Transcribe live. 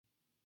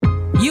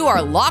You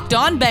are Locked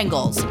On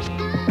Bengals,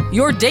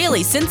 your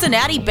daily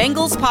Cincinnati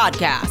Bengals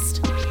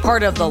podcast,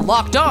 part of the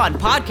Locked On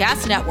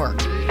Podcast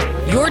Network,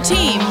 your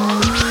team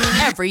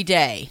every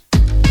day.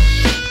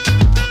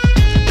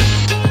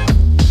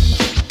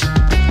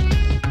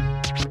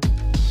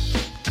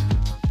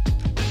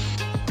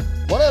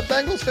 What up,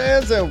 Bengals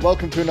fans, and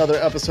welcome to another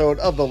episode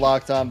of the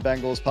Locked On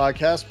Bengals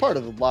podcast, part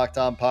of the Locked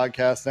On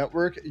Podcast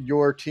Network,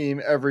 your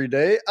team every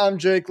day. I'm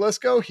Jake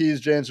Lisco. He's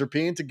James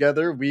Rapien.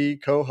 Together, we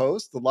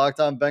co-host the Locked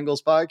On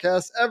Bengals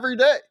podcast every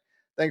day.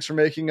 Thanks for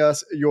making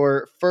us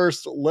your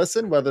first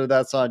listen, whether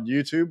that's on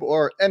YouTube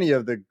or any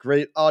of the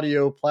great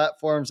audio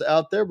platforms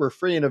out there. We're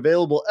free and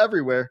available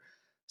everywhere,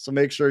 so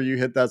make sure you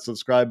hit that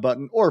subscribe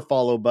button or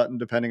follow button,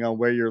 depending on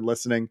where you're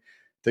listening,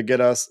 to get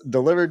us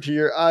delivered to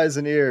your eyes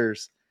and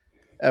ears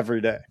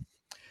every day.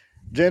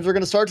 James, we're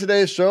going to start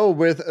today's show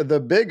with the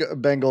big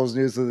Bengals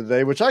news of the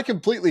day, which I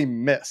completely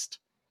missed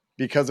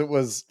because it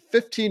was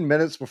 15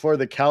 minutes before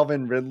the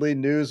Calvin Ridley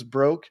news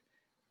broke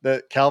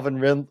that Calvin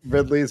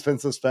Ridley has been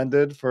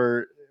suspended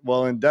for,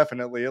 well,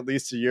 indefinitely, at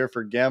least a year,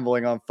 for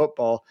gambling on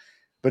football.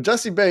 But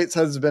Jessie Bates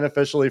has been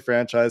officially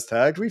franchise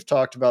tagged. We've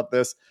talked about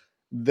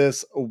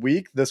this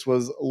week. This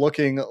was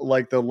looking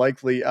like the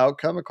likely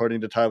outcome, according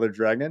to Tyler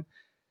Dragnon.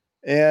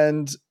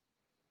 And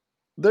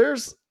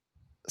there's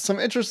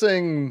some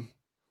interesting,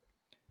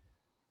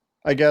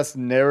 I guess,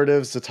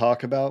 narratives to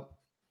talk about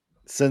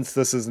since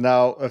this is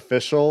now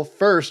official.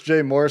 First,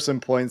 Jay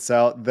Morrison points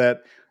out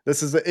that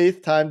this is the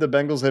 8th time the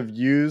Bengals have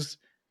used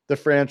the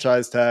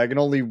franchise tag, and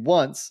only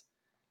once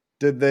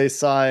did they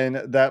sign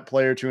that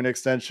player to an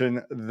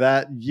extension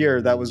that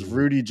year. That was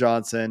Rudy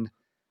Johnson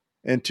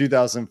in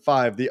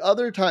 2005. The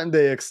other time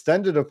they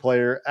extended a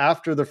player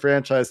after the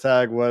franchise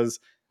tag was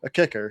a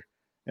kicker.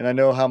 And I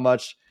know how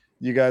much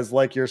you guys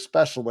like your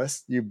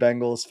specialist, you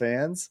Bengals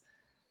fans.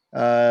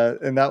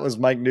 And that was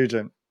Mike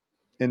Nugent.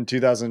 In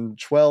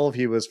 2012,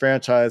 he was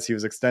franchised. He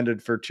was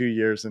extended for 2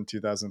 years in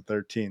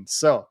 2013.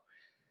 So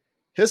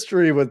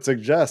history would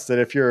suggest that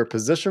if you're a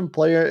position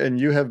player and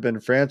you have been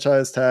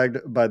franchise tagged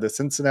by the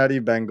Cincinnati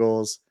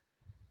Bengals,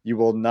 you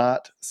will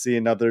not see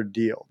another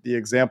deal. The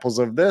examples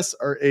of this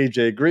are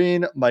AJ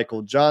Green,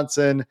 Michael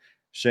Johnson,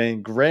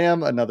 Shane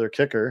Graham, another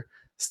kicker,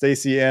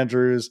 Stacey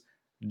Andrews,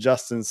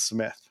 Justin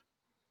Smith.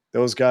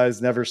 Those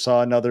guys never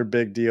saw another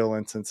big deal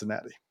in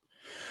Cincinnati.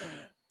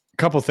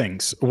 Couple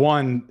things.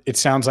 One, it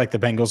sounds like the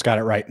Bengals got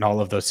it right in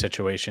all of those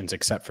situations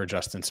except for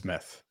Justin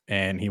Smith.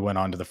 And he went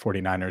on to the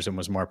 49ers and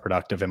was more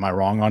productive. Am I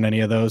wrong on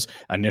any of those?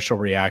 Initial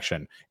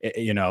reaction,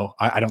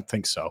 I don't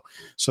think so.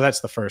 So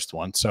that's the first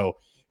one. So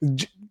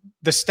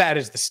the stat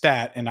is the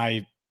stat. And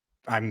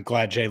I'm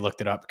glad Jay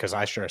looked it up because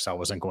I sure as hell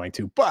wasn't going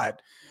to.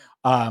 But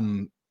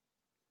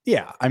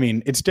yeah, I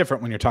mean, it's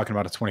different when you're talking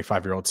about a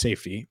 25-year-old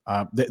safety.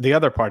 The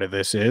other part of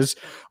this is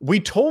we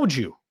told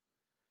you.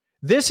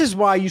 This is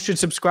why you should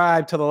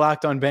subscribe to the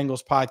Locked On Bengals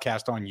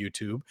podcast on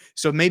YouTube.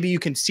 So maybe you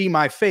can see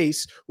my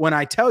face when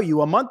I tell you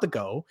a month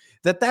ago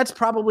that that's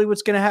probably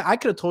what's going to happen. I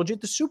could have told you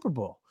at the Super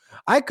Bowl.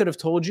 I could have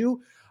told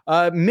you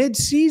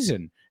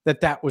mid-season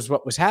that was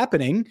what was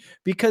happening,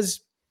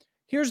 because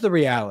here's the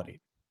reality.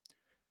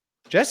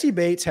 Jessie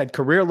Bates had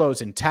career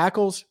lows in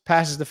tackles,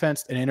 passes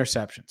defense, and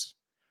interceptions.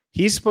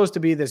 He's supposed to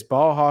be this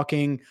ball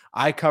hawking,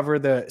 I cover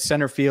the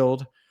center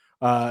field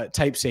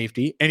type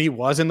safety, and he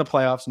was in the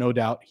playoffs, no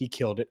doubt. He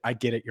killed it. I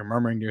get it. You're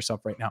murmuring to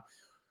yourself right now.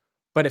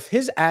 But if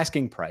his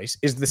asking price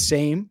is the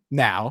same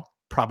now,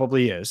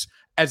 probably is,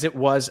 as it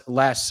was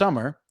last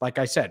summer, like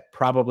I said,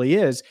 probably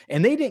is,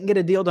 and they didn't get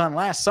a deal done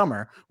last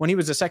summer when he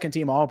was a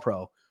second-team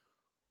All-Pro,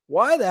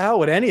 why the hell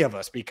would any of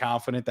us be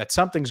confident that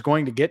something's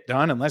going to get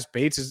done unless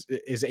Bates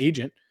is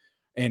agent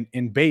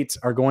and Bates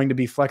are going to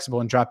be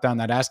flexible and drop down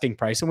that asking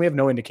price? And we have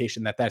no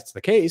indication that that's the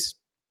case.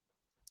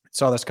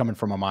 Saw this coming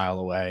from a mile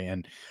away.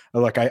 And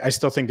look, I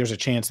still think there's a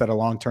chance that a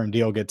long-term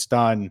deal gets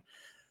done,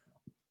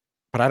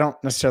 but I don't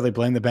necessarily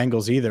blame the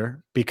Bengals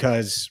either,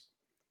 because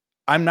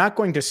I'm not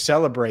going to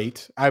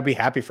celebrate. I'd be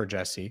happy for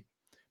Jessie,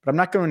 but I'm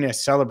not going to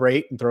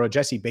celebrate and throw a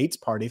Jessie Bates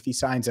party if he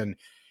signs an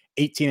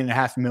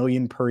 $18.5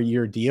 million per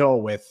year deal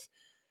with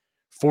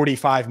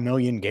 $45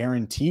 million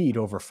guaranteed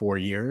over 4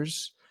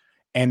 years.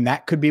 And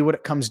that could be what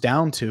it comes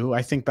down to.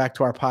 I think back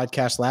to our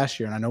podcast last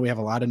year, and I know we have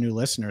a lot of new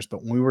listeners,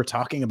 but when we were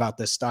talking about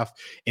this stuff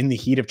in the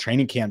heat of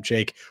training camp,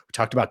 Jake, we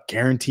talked about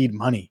guaranteed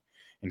money.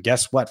 And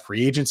guess what?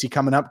 Free agency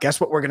coming up.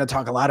 Guess what we're going to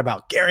talk a lot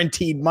about?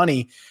 Guaranteed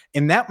money.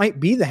 And that might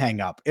be the hang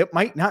up. It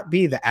might not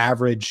be the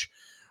average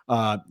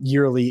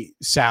yearly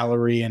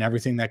salary and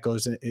everything that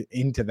goes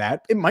into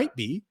that. It might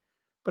be,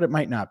 but it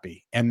might not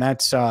be. And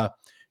that's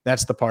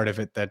the part of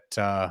it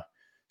that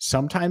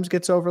sometimes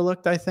gets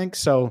overlooked, I think.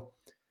 So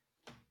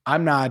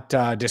I'm not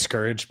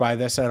discouraged by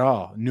this at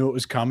all. Knew it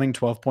was coming.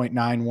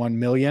 12.91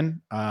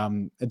 million.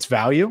 It's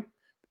value.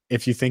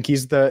 If you think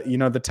he's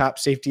the top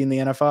safety in the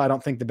NFL, I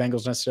don't think the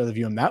Bengals necessarily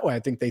view him that way.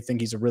 I think they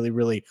think he's a really,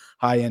 really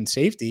high-end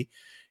safety.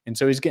 And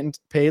so he's getting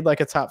paid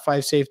like a top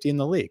 5 safety in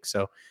the league.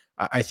 So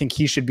I think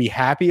he should be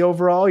happy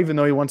overall, even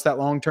though he wants that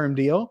long-term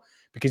deal,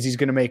 because he's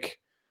going to make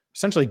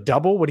essentially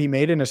double what he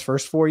made in his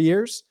first 4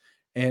 years.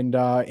 And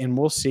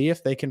we'll see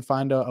if they can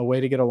find a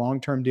way to get a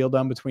long-term deal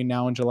done between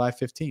now and July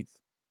 15th.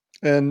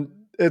 And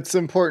it's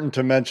important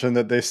to mention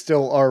that they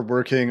still are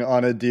working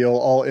on a deal.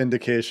 All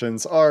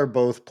indications are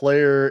both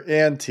player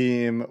and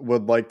team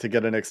would like to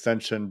get an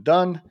extension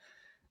done.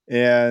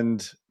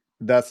 And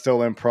that's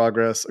still in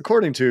progress,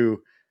 according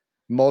to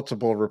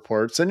multiple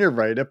reports. And you're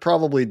right, it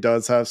probably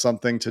does have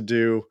something to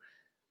do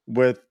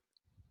with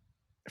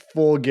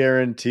full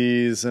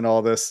guarantees and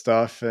all this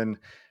stuff. And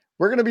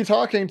we're going to be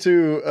talking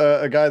to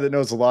a guy that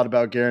knows a lot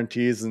about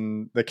guarantees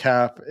and the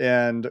cap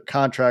and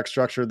contract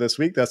structure this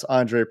week. That's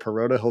Andre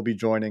Perrotta. He'll be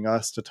joining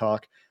us to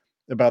talk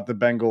about the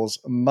Bengals'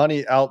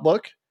 money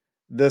outlook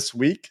this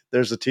week.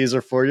 There's a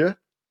teaser for you.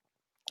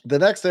 The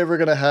next day, we're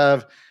going to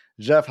have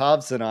Jeff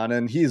Hobson on,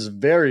 and he's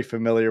very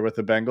familiar with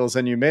the Bengals.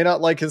 And you may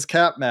not like his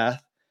cap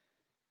math,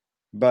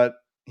 but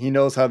he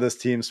knows how this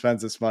team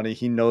spends its money.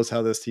 He knows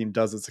how this team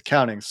does its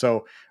accounting.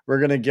 So we're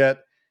going to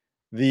get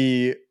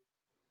the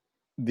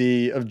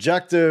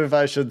objective,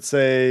 I should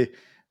say,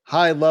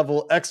 high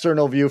level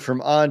external view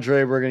from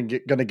Andre. We're going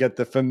to get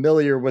the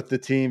familiar with the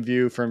team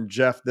view from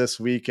Jeff this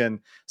week. And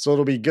so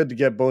it'll be good to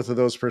get both of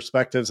those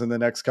perspectives in the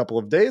next couple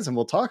of days. And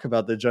we'll talk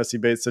about the Jessie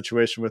Bates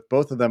situation with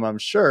both of them, I'm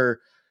sure.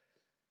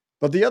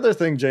 But the other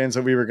thing, James,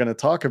 that we were going to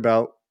talk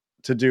about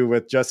to do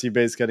with Jessie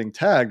Bates getting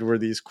tagged were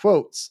these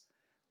quotes,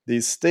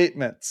 these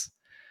statements.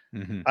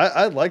 Mm-hmm.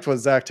 I liked what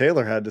Zach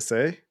Taylor had to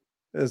say.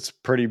 It's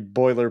pretty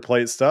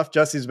boilerplate stuff.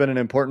 Jessie's been an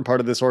important part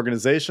of this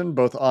organization,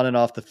 both on and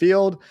off the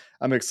field.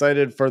 I'm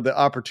excited for the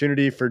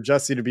opportunity for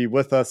Jessie to be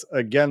with us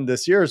again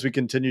this year as we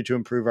continue to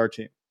improve our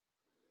team.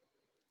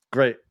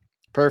 Great.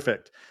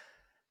 Perfect.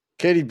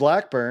 Katie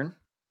Blackburn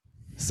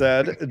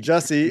said,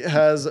 Jessie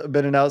has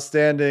been an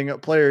outstanding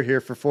player here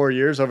for 4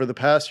 years. Over the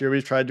past year,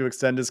 we've tried to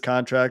extend his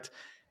contract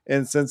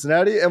in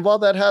Cincinnati. And while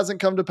that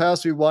hasn't come to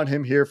pass, we want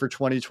him here for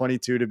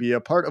 2022 to be a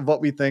part of what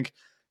we think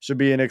should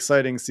be an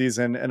exciting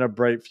season and a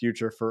bright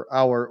future for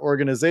our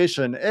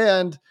organization.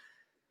 And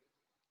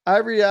I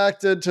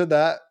reacted to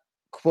that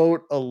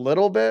quote a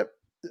little bit.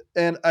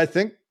 And I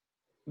think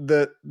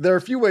that there are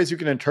a few ways you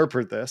can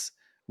interpret this.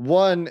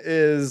 One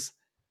is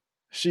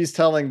she's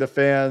telling the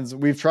fans,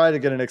 we've tried to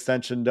get an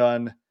extension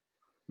done.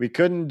 We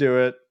couldn't do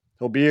it.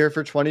 He'll be here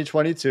for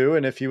 2022.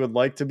 And if he would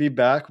like to be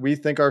back, we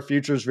think our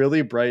future is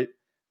really bright,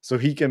 so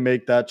he can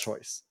make that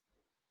choice.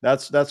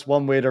 That's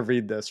one way to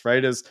read this,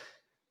 right? Is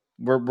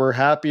we're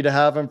happy to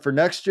have him for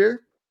next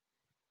year.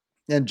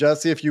 And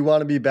Jessie, if you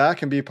want to be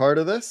back and be part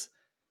of this,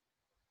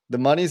 the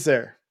money's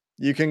there.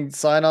 You can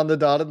sign on the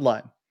dotted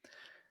line.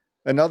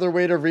 Another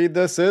way to read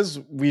this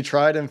is we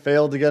tried and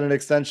failed to get an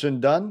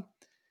extension done.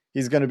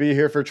 He's going to be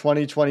here for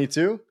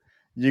 2022.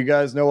 You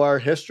guys know our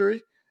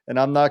history, and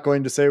I'm not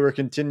going to say we're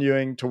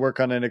continuing to work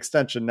on an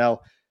extension.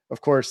 Now,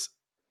 of course,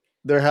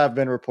 there have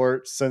been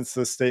reports since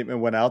the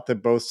statement went out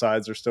that both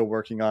sides are still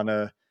working on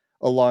a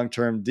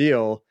long-term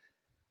deal.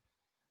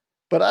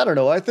 But I don't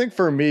know. I think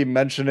for me,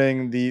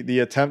 mentioning the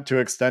attempt to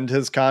extend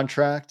his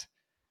contract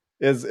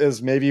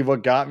is maybe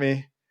what got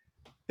me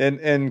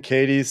in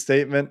Katie's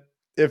statement.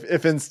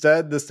 If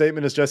instead the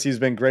statement is just he's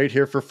been great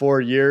here for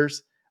 4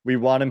 years, we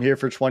want him here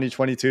for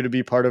 2022 to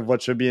be part of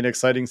what should be an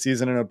exciting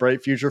season and a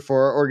bright future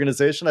for our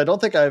organization, I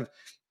don't think I have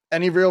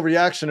any real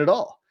reaction at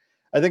all.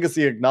 I think it's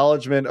the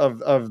acknowledgement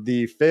of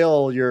the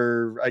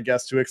failure, I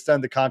guess, to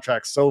extend the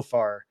contract so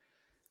far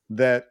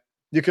that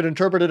you could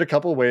interpret it a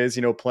couple ways,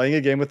 playing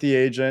a game with the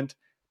agent,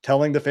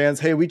 telling the fans,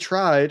 hey, we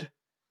tried,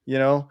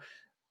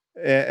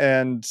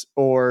 and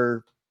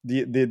or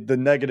the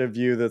negative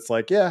view that's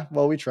like, yeah,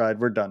 well, we tried,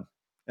 we're done.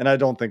 And I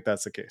don't think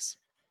that's the case.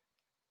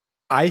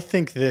 I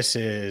think this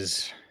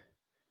is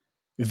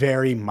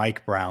very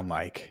Mike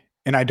Brown-like,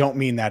 and I don't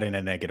mean that in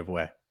a negative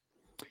way.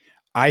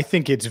 I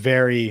think it's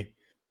very,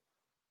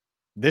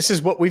 this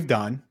is what we've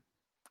done.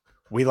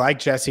 We like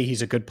Jessie.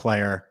 He's a good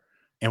player,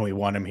 and we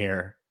want him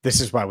here. This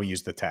is why we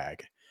use the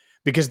tag.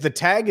 Because the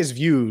tag is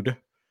viewed,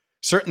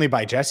 certainly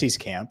by Jessie's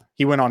camp,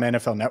 he went on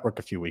NFL Network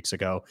a few weeks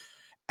ago,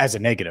 as a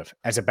negative,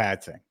 as a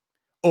bad thing.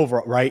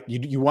 Overall, right?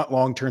 You want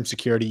long-term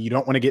security. You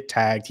don't want to get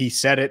tagged. He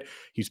said it.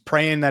 He's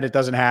praying that it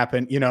doesn't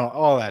happen,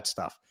 all that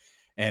stuff.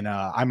 And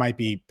I might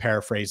be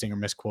paraphrasing or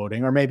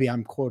misquoting, or maybe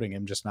I'm quoting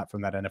him, just not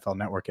from that NFL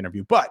Network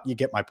interview, but you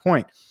get my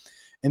point.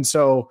 And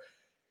so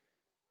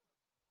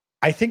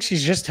I think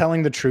she's just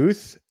telling the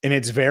truth, and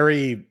it's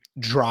very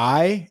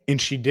dry, and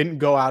she didn't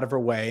go out of her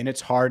way. And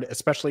it's hard,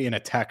 especially in a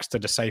text, to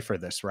decipher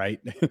this, right?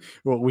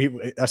 Well,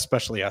 we,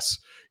 especially us,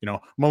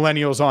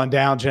 millennials on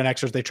down, Gen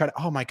Xers, they try to,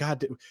 oh my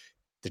God,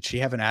 did she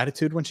have an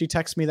attitude when she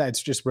texts me that?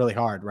 It's just really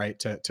hard, right?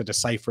 To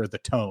decipher the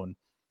tone.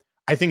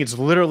 I think it's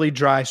literally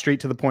dry,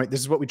 straight to the point. This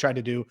is what we tried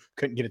to do.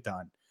 Couldn't get it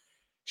done.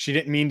 She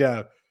didn't mean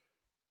to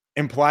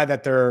imply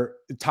that their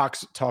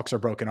talks are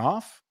broken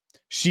off.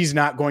 She's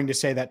not going to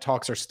say that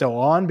talks are still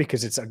on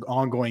because it's an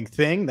ongoing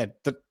thing that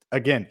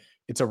again,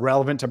 it's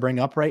irrelevant to bring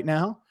up right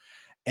now.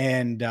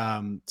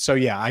 And so,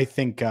 yeah, I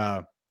think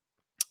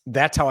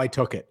that's how I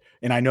took it.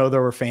 And I know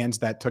there were fans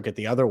that took it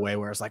the other way,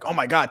 where it's like, oh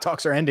my God,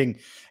 talks are ending.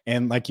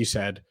 And like you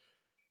said,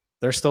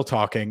 they're still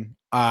talking.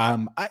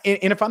 And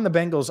if I'm the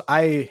Bengals,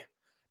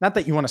 not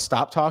that you want to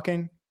stop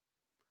talking.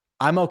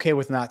 I'm okay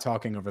with not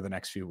talking over the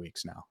next few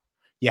weeks now.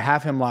 You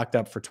have him locked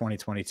up for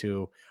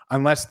 2022,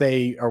 unless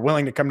they are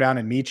willing to come down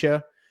and meet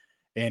you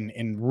and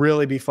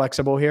really be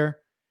flexible here.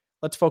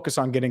 Let's focus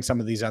on getting some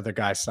of these other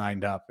guys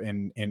signed up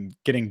and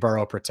getting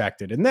Burrow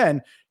protected. And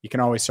then you can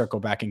always circle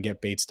back and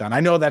get Bates done. I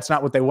know that's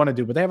not what they want to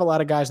do, but they have a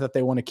lot of guys that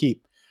they want to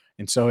keep.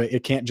 And so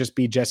it can't just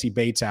be Jesse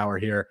Bates hour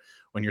here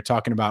when you're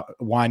talking about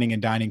whining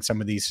and dining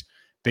some of these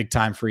big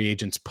time free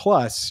agents.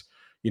 Plus,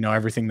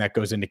 everything that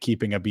goes into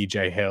keeping a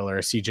BJ Hill or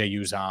a CJ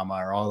Uzama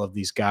or all of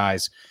these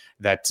guys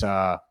that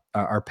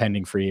are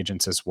pending free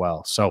agents as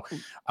well. So,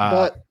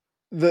 but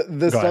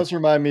this does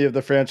remind me of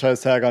the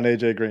franchise tag on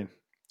AJ Green,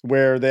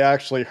 where they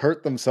actually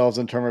hurt themselves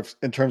in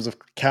terms of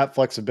cap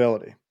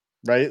flexibility,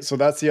 right? So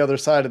that's the other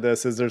side of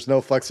this, is there's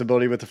no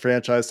flexibility with the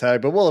franchise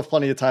tag, but we'll have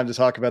plenty of time to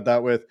talk about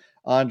that with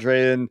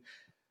Andre. And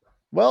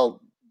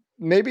well,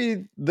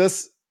 maybe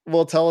this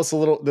will tell us a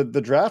little,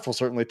 the draft will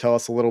certainly tell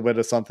us a little bit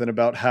of something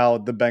about how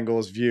the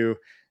Bengals view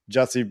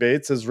Jesse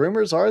Bates, as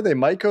rumors are they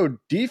might go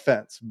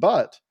defense,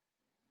 but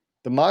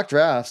the mock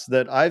drafts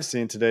that I've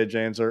seen today,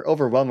 James, are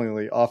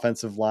overwhelmingly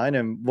offensive line,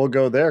 and we'll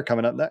go there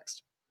coming up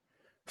next.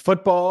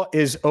 Football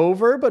is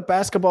over, but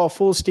basketball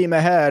full steam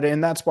ahead,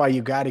 and that's why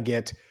you got to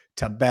get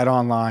to Bet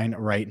Online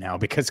right now,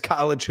 because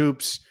college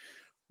hoops,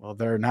 well,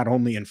 they're not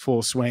only in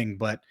full swing,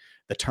 but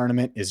the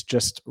tournament is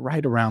just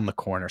right around the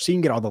corner. So you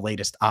can get all the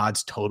latest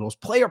odds, totals,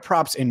 player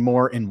props, and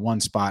more in one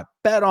spot.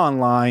 Bet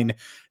Online,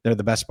 they're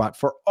the best spot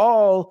for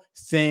all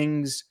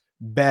things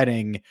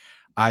betting.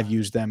 I've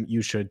used them.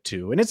 You should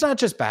too. And it's not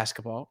just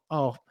basketball.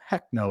 Oh,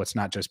 heck no, it's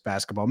not just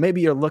basketball.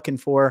 Maybe you're looking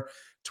for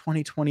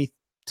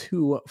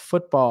 2022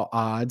 football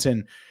odds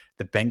and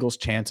the Bengals'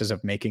 chances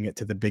of making it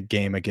to the big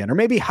game again. Or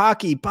maybe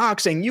hockey,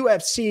 boxing,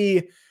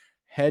 UFC.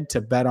 Head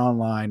to Bet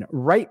Online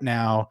right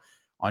now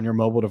on your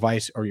mobile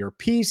device or your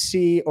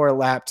PC or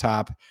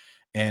laptop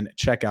and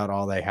check out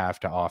all they have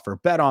to offer.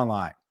 Bet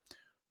Online,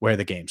 where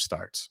the game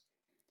starts.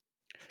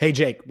 Hey,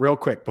 Jake, real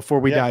quick before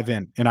we dive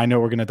in, and I know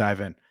we're going to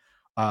dive in.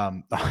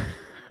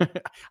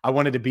 I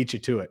wanted to beat you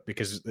to it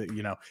because,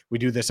 we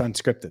do this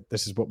unscripted.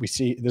 This is what we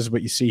see. This is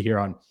what you see here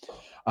on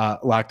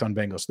Locked On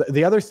Bengals.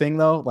 The other thing,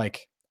 though,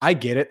 like, I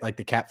get it, like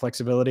the cap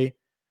flexibility.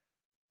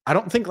 I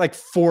don't think like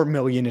 4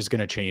 million is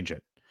going to change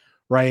it,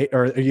 right?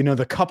 Or,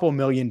 the couple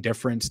million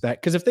difference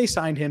because if they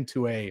signed him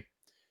to a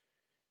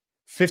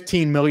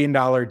 $15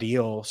 million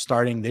deal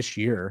starting this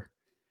year,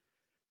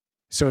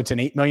 so it's an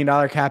 $8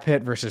 million cap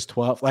hit versus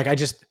 12. Like,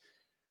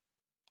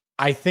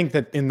 I think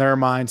that in their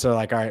minds they're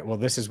like, all right, well,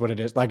 this is what it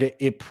is. Like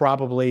it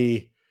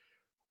probably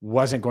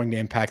wasn't going to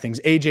impact things.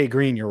 AJ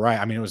Green, you're right.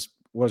 I mean, what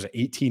was it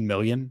 18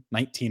 million,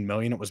 19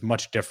 million? It was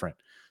much different.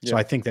 Yeah. So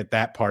I think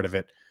that part of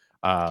it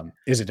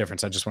is a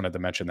difference. I just wanted to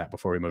mention that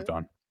before we moved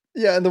on.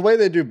 Yeah. And the way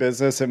they do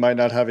business, it might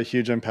not have a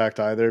huge impact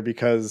either,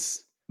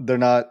 because they're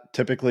not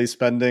typically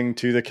spending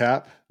to the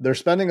cap. They're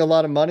spending a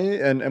lot of money,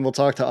 and we'll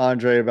talk to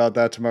Andre about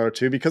that tomorrow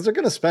too, because they're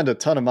going to spend a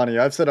ton of money.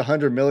 I've said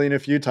 100 million a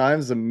few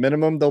times. The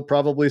minimum they'll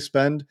probably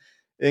spend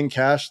in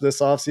cash this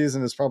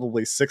offseason is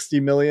probably 60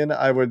 million.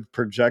 I would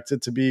project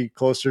it to be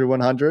closer to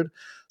 100.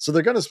 So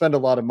they're going to spend a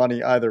lot of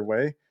money either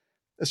way.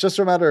 It's just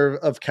a matter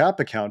of cap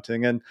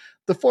accounting. And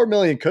the 4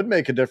 million could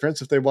make a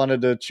difference if they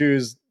wanted to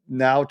choose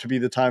now to be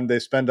the time they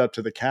spend up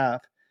to the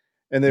cap,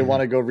 and they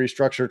want to go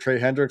restructure Trey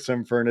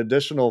Hendrickson for an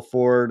additional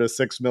 $4 to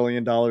 $6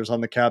 million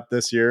on the cap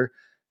this year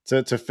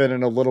to fit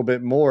in a little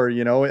bit more,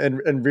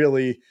 and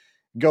really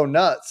go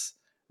nuts.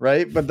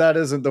 Right. But that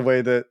isn't the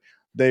way that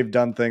they've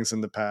done things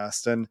in the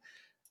past. And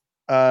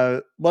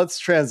let's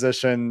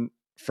transition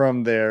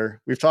from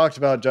there. We've talked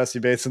about Jesse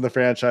Bates and the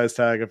franchise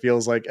tag. It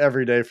feels like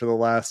every day for the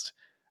last,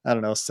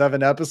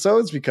 7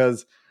 episodes,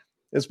 because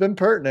it's been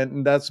pertinent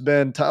and that's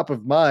been top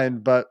of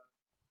mind. But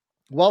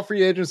while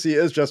free agency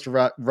is just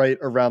right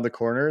around the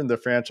corner and the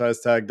franchise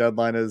tag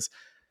deadline is,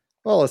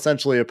 well,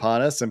 essentially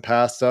upon us and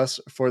past us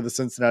for the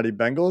Cincinnati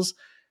Bengals,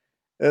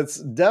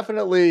 it's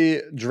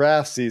definitely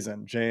draft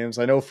season, James.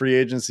 I know free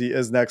agency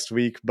is next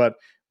week, but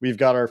we've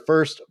got our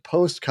first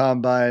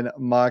post-combine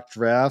mock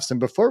drafts. And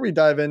before we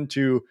dive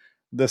into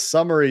the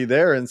summary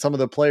there and some of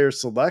the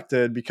players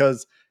selected,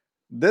 because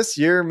this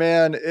year,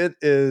 man, it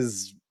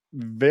is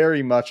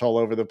very much all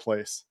over the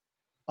place,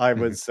 I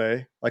would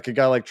say. Like a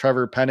guy like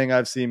Trevor Penning,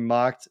 I've seen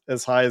mocked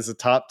as high as the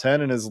top 10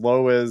 and as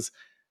low as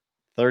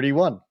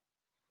 31.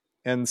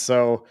 And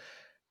so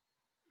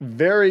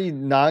very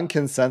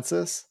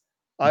non-consensus,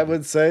 I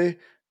would say,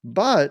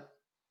 but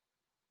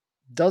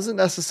doesn't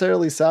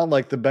necessarily sound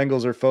like the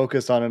Bengals are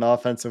focused on an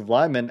offensive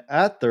lineman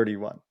at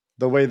 31,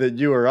 the way that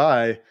you or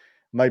I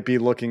might be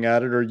looking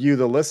at it, or you,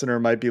 the listener,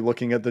 might be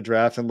looking at the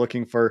draft and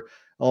looking for,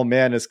 oh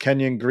man, is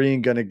Kenyon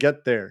Green going to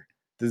get there?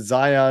 Did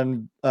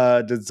Zion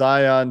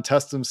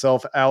test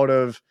himself out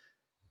of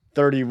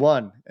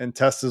 31 and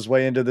test his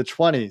way into the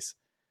 20s?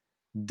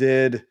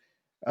 Did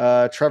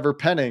Trevor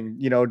Penning,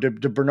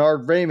 did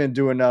Bernard Raymond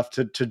do enough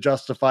to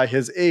justify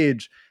his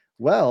age?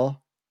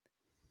 Well,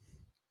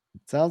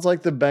 it sounds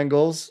like the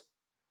Bengals,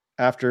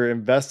 after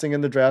investing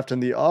in the draft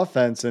and the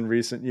offense in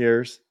recent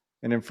years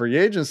and in free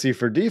agency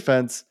for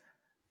defense,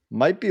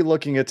 might be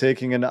looking at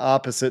taking an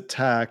opposite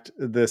tact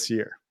this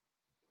year.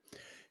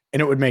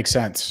 And it would make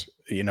sense,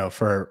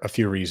 for a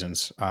few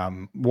reasons.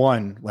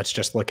 One, let's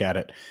just look at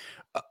it.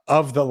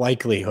 Of the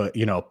likelihood,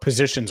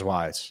 positions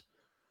wise,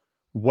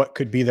 what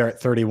could be there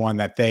at 31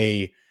 that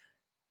they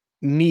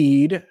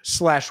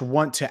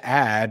need/want to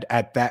add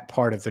at that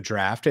part of the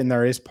draft? And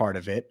there is part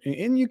of it,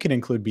 and you can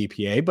include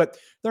BPA, but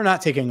they're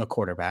not taking a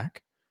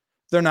quarterback.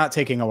 They're not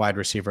taking a wide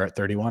receiver at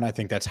 31. I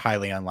think that's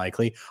highly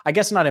unlikely. I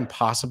guess not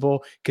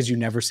impossible, because you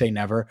never say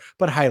never,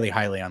 but highly,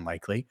 highly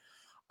unlikely.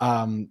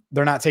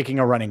 They're not taking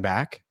a running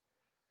back.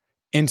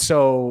 And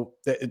so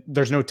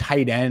there's no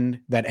tight end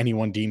that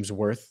anyone deems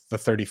worth the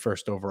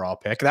 31st overall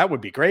pick. That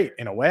would be great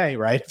in a way,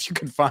 right? If you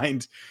could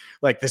find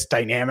like this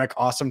dynamic,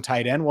 awesome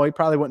tight end. Well, he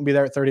probably wouldn't be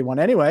there at 31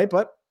 anyway,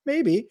 but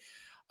maybe.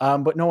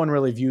 But no one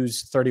really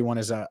views 31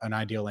 as an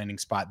ideal landing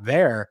spot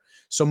there.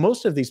 So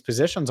most of these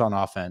positions on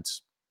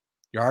offense,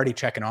 you're already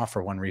checking off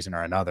for one reason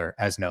or another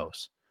as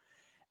no's.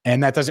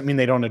 And that doesn't mean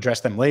they don't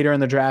address them later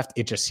in the draft.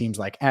 It just seems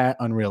like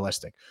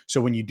unrealistic.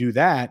 So when you do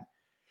that,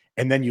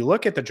 and then you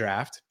look at the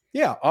draft,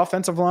 yeah,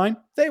 offensive line,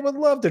 they would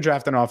love to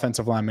draft an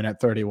offensive lineman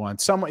at 31.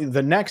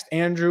 The next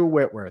Andrew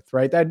Whitworth,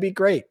 right? That'd be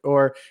great.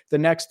 Or the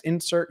next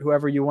insert,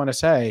 whoever you want to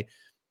say.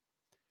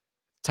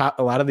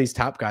 A lot of these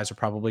top guys are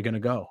probably going to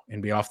go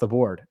and be off the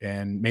board,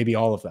 and maybe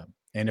all of them.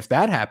 And if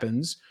that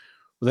happens,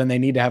 well, then they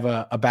need to have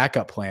a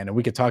backup plan. And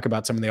we could talk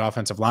about some of the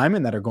offensive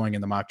linemen that are going in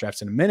the mock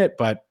drafts in a minute,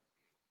 but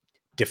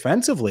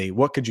defensively,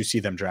 what could you see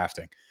them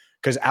drafting?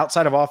 Because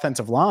outside of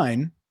offensive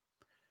line,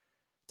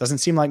 doesn't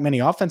seem like many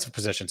offensive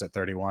positions at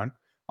 31.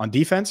 On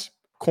defense,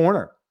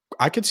 corner,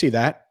 I could see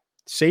that.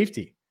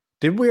 Safety.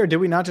 Did we or did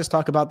we not just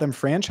talk about them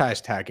franchise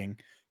tagging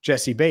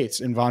Jesse Bates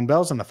and Von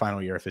Bell's in the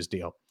final year of his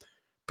deal?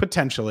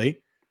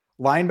 Potentially.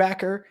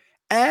 Linebacker,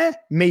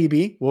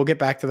 maybe. We'll get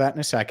back to that in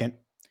a second.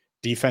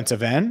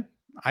 Defensive end,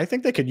 I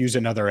think they could use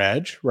another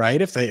edge, right?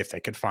 If they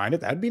could find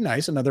it, that'd be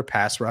nice. Another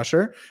pass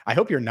rusher. I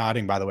hope you're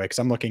nodding, by the way, because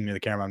I'm looking at the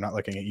camera. I'm not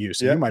looking at you.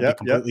 So you might be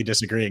completely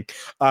disagreeing.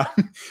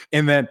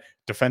 And then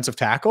defensive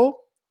tackle,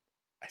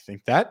 I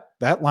think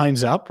that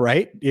lines up,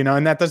 right?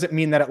 And that doesn't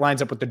mean that it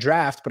lines up with the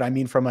draft, but I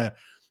mean from a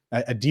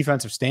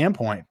defensive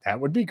standpoint, that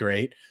would be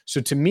great. So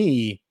to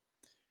me,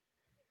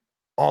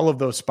 all of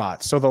those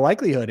spots. So the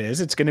likelihood is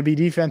it's going to be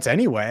defense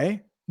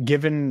anyway,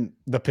 given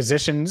the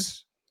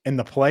positions and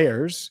the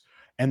players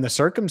and the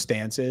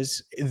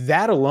circumstances.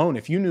 That alone,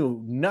 if you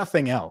knew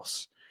nothing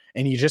else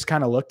and you just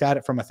kind of looked at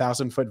it from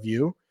 1,000-foot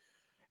view,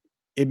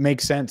 it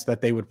makes sense that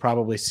they would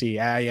probably see,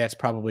 it's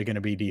probably going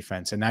to be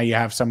defense. And now you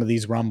have some of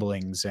these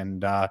rumblings.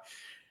 And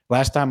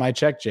last time I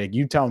checked, Jake,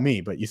 you tell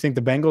me, but you think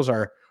the Bengals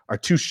are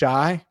too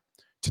shy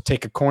to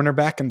take a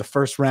cornerback in the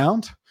first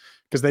round?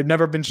 Because they've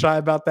never been shy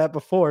about that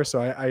before.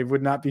 So I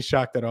would not be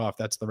shocked at all if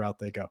that's the route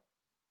they go.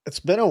 It's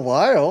been a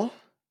while.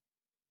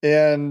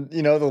 And,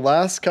 the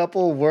last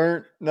couple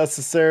weren't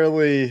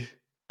necessarily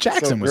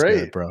Jackson so was great.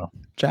 good, bro.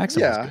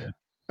 Jackson was good.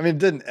 I mean, it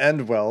didn't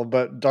end well,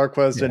 but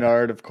Darqueze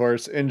Dennard, of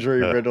course,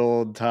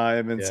 injury-riddled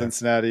time in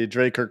Cincinnati.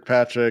 Dre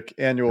Kirkpatrick,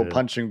 annual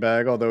punching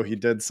bag, although he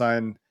did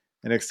sign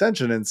an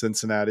extension in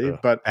Cincinnati.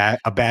 But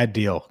a bad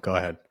deal. Go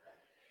ahead.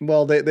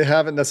 Well, they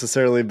haven't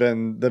necessarily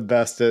been the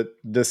best at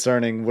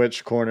discerning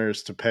which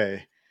corners to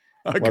pay,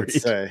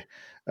 let's say.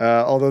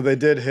 Although they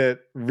did hit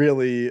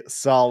really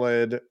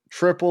solid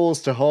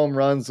triples to home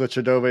runs with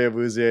Chidobe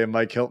Awuzie and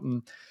Mike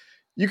Hilton.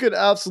 You could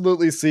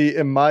absolutely see,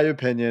 in my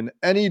opinion,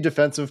 any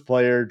defensive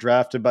player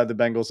drafted by the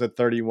Bengals at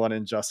 31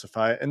 and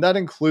justify it. And that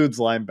includes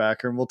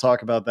linebacker. And we'll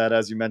talk about that,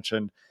 as you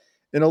mentioned,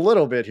 in a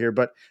little bit here.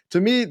 But to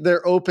me,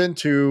 they're open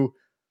to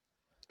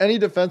any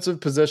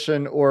defensive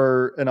position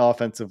or an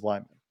offensive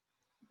lineman.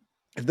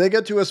 If they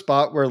get to a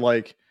spot where,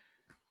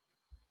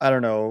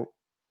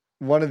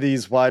 one of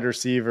these wide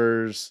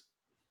receivers,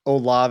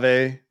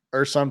 Olave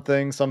or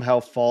something,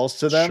 somehow falls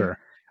to them, sure.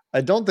 I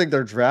don't think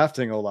they're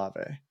drafting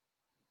Olave.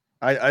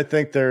 I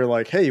think they're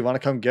like, hey, you want to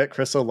come get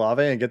Chris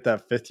Olave and get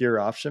that 5th-year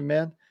option,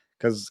 man?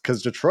 Because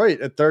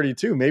Detroit at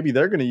 32, maybe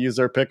they're going to use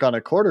their pick on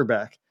a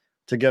quarterback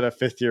to get a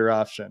 5th-year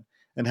option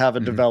and have a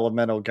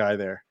developmental guy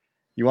there.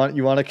 You want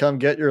to come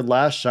get your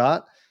last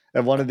shot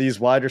at one of these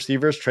wide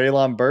receivers,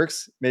 Treylon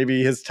Burks?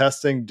 Maybe his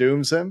testing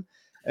dooms him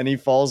and he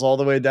falls all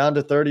the way down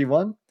to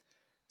 31.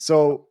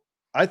 So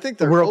I think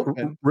they're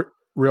open.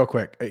 Real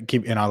quick,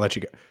 and I'll let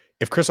you go.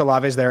 If Chris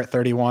Olave is there at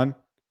 31,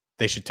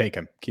 they should take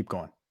him. Keep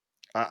going.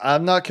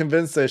 I'm not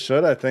convinced they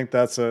should. I think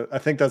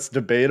that's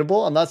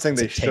debatable. I'm not saying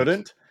they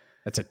shouldn't.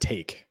 That's a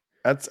take.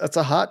 That's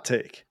a hot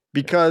take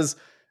because,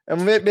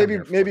 and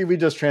maybe we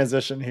just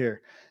transition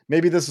here.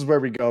 Maybe this is where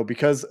we go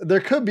because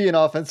there could be an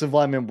offensive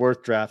lineman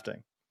worth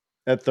drafting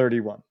at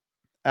 31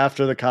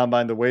 after the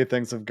combine, the way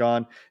things have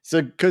gone.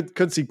 So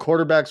could see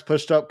quarterbacks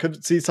pushed up,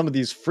 could see some of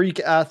these freak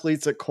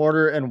athletes at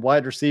corner and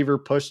wide receiver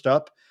pushed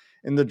up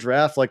in the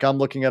draft. Like I'm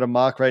looking at a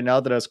mock right now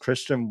that has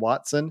Christian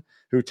Watson,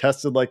 who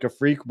tested like a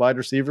freak wide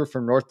receiver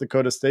from North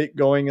Dakota State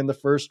going in the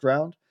first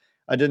round.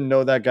 I didn't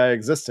know that guy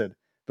existed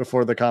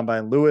before the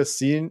combine. Lewis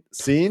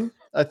Cine,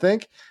 I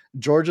think,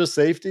 Georgia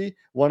safety,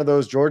 one of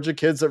those Georgia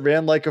kids that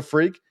ran like a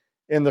freak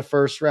in the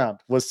first round,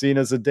 was seen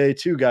as a day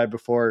 2 guy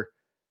before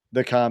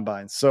the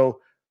combine.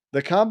 So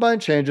the combine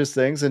changes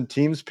things and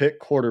teams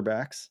pick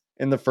quarterbacks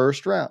in the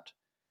first round.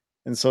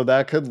 And so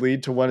that could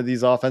lead to one of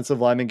these offensive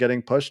linemen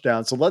getting pushed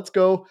down. So let's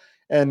go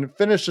and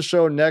finish the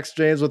show next,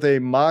 James, with a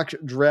mock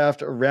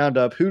draft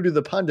roundup. Who do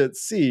the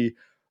pundits see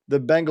the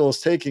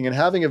Bengals taking and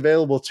having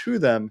available to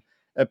them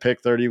at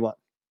pick 31?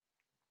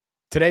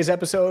 Today's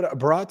episode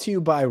brought to you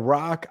by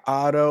Rock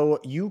Auto.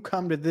 You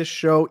come to this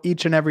show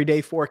each and every day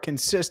for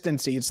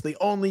consistency. It's the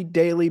only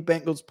daily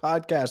Bengals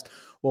podcast.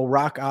 Well,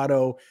 Rock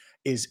Auto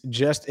is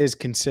just as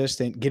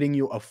consistent, getting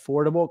you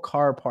affordable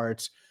car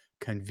parts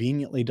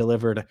conveniently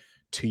delivered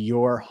to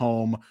your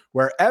home.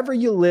 Wherever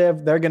you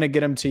live, they're going to get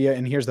them to you.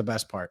 And here's the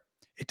best part.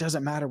 It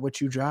doesn't matter what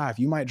you drive.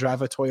 You might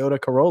drive a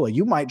Toyota Corolla.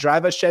 You might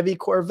drive a Chevy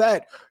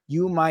Corvette.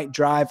 You might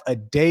drive a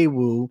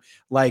Daewoo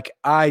like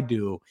I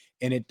do.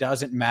 And it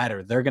doesn't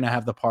matter. They're going to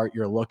have the part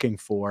you're looking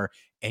for,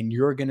 and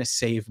you're going to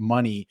save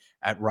money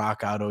at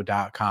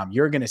rockauto.com.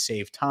 You're going to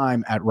save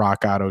time at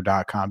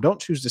rockauto.com. Don't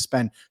choose to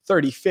spend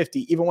 30,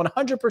 50, even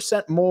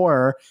 100%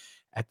 more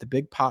at the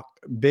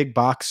big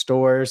box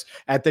stores,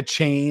 at the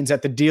chains,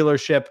 at the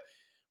dealership,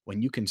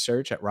 when you can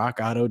search at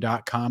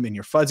rockauto.com in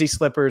your fuzzy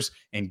slippers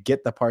and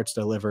get the parts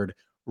delivered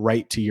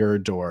right to your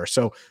door.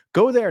 So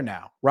go there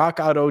now,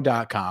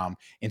 rockauto.com,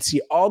 and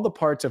see all the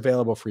parts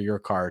available for your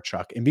car or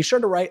truck. And be sure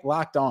to write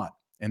Locked On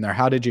in their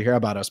How Did You Hear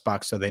About Us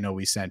box so they know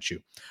we sent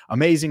you.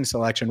 Amazing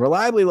selection,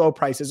 reliably low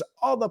prices,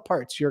 all the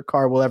parts your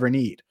car will ever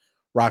need.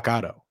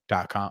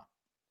 rockauto.com.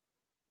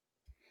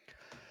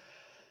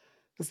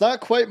 It's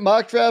not quite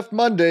Mock Draft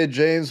Monday,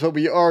 James, but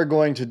we are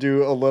going to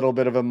do a little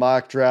bit of a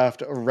mock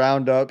draft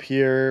roundup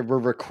here. We're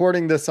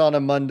recording this on a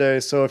Monday,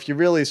 so if you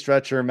really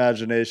stretch your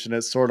imagination,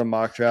 it's sort of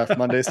Mock Draft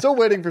Monday. Still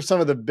waiting for some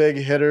of the big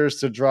hitters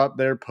to drop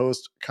their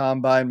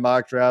post-combine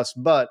mock drafts,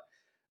 but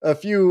a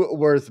few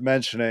worth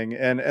mentioning.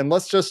 And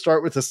let's just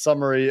start with a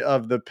summary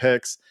of the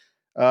picks.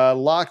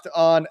 Locked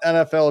On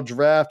NFL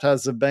Draft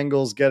has the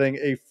Bengals getting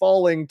a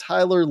falling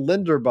Tyler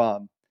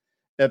Linderbaum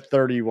at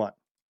 31.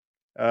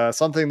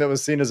 Something that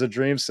was seen as a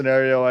dream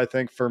scenario, I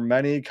think, for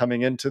many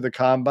coming into the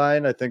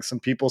combine. I think some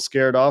people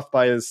scared off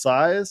by his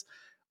size.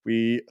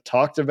 We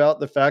talked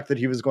about the fact that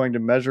he was going to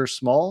measure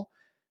small.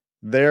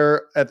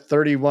 There at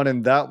 31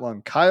 in that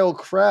one. Kyle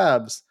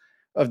Krabs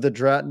of the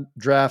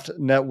Draft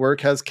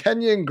Network has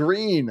Kenyon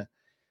Green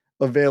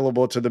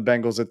available to the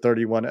Bengals at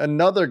 31.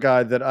 Another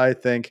guy that I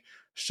think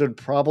should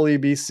probably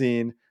be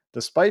seen,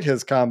 despite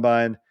his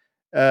combine,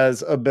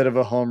 as a bit of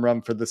a home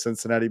run for the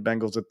Cincinnati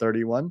Bengals at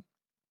 31.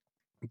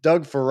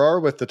 Doug Farrar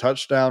with the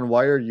Touchdown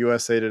Wire,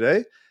 USA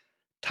Today.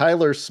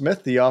 Tyler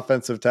Smith, the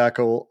offensive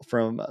tackle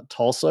from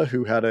Tulsa,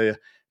 who had a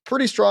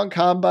pretty strong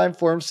combine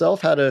for himself,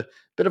 had a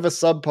bit of a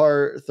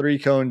subpar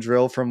 3-cone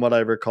drill from what I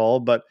recall,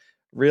 but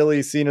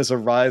really seen as a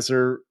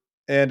riser.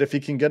 And if he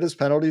can get his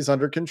penalties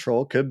under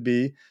control, could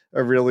be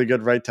a really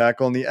good right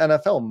tackle in the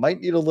NFL.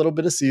 Might need a little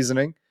bit of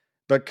seasoning,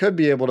 but could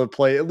be able to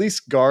play at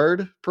least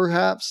guard,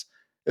 perhaps,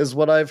 is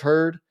what I've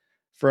heard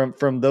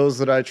from those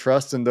that I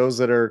trust and those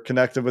that are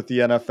connected with the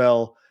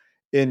NFL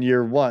in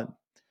year one.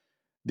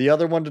 The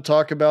other one to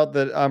talk about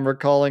that I'm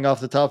recalling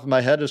off the top of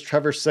my head is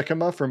Trevor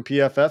Sikkema from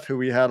PFF, who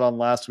we had on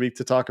last week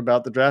to talk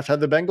about the draft,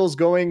 had the Bengals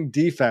going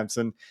defense.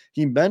 And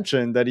he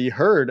mentioned that he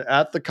heard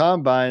at the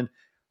combine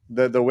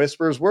that the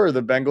whispers were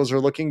the Bengals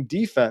are looking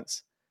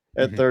defense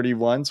at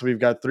 31. So we've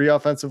got 3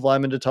 offensive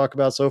linemen to talk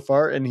about so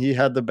far. And he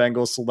had the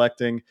Bengals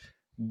selecting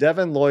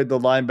Devin Lloyd, the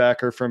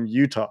linebacker from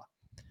Utah,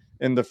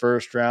 in the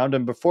first round.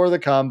 And before the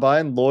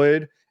combine,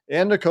 Lloyd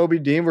and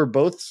Nakobe Dean were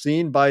both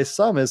seen by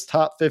some as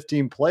top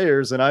 15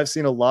 players. And I've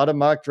seen a lot of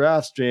mock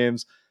drafts,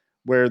 James,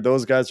 where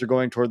those guys are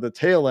going toward the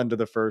tail end of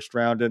the first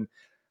round. And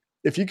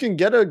if you can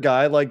get a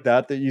guy like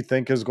that you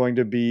think is going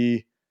to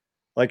be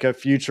like a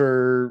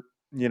future,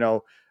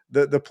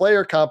 the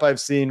player comp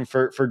I've seen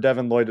for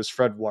Devin Lloyd is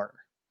Fred Warner.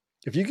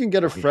 If you can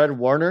get a Fred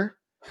Warner,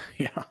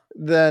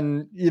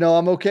 then,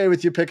 I'm okay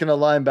with you picking a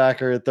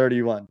linebacker at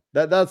 31.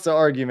 That's the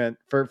argument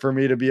for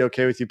me to be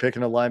okay with you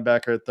picking a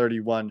linebacker at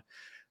 31.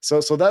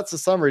 So that's the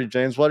summary,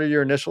 James. What are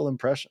your initial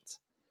impressions?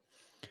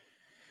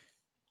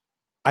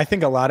 I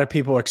think a lot of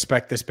people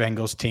expect this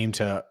Bengals team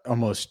to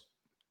almost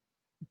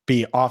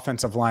be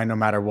offensive line no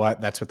matter what.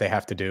 That's what they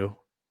have to do.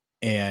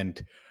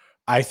 And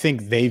I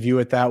think they view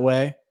it that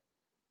way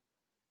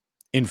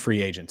in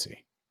free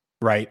agency,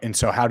 right? And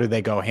so how do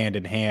they go hand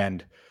in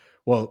hand?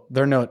 Well,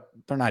 they're not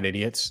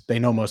idiots. They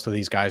know most of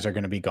these guys are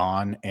going to be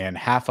gone, and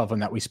half of them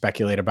that we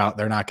speculate about,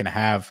 they're not going to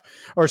have,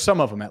 or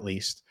some of them at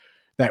least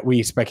that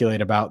we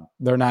speculate about,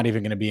 they're not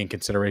even going to be in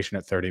consideration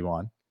at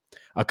 31.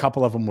 A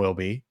couple of them will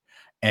be.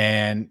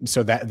 And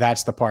so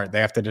that's the part they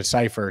have to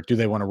decipher. Do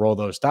they want to roll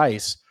those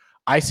dice?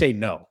 I say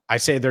no. I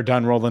say they're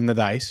done rolling the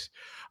dice.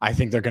 I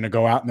think they're going to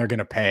go out and they're going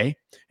to pay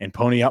and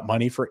pony up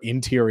money for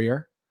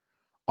interior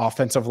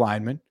offensive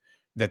linemen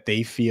that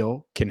they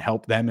feel can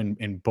help them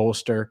and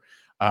bolster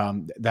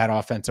that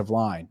offensive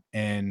line.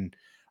 And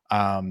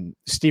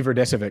Steve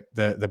Radicevic,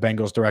 the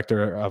Bengals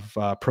director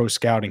of pro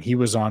scouting, he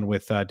was on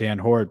with Dan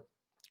Horde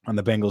on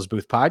the Bengals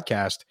Booth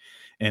podcast.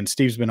 And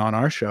Steve's been on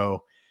our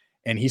show,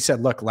 and he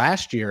said, look,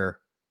 last year,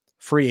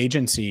 free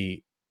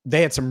agency,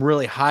 they had some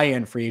really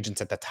high-end free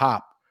agents at the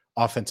top,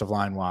 offensive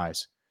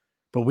line-wise.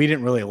 But we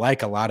didn't really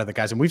like a lot of the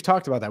guys. And we've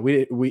talked about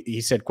that. He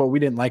said, quote, we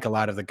didn't like a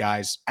lot of the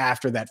guys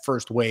after that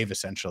first wave,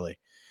 essentially.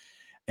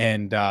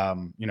 And,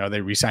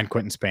 they re-signed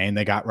Quentin Spain.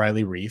 They got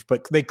Riley Reef,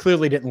 but they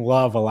clearly didn't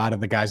love a lot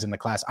of the guys in the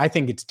class. I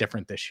think it's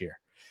different this year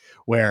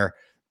where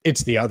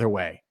it's the other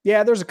way.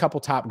 Yeah, there's a couple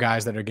top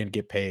guys that are going to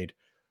get paid,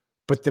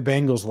 but the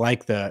Bengals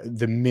like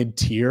the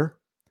mid-tier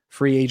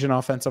free agent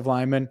offensive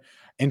linemen.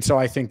 And so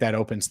I think that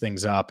opens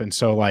things up. And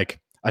so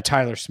like a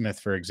Tyler Smith,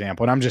 for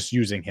example, and I'm just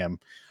using him.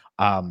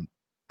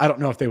 I don't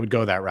know if they would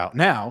go that route.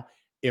 Now,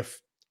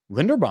 if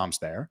Linderbaum's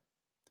there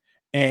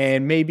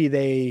and maybe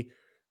they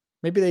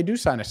do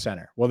sign a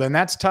center, well, then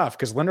that's tough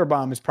because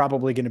Linderbaum is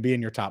probably going to be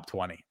in your top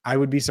 20. I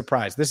would be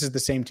surprised. This is the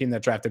same team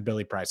that drafted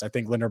Billy Price. I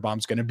think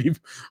Linderbaum's going to be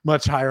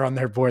much higher on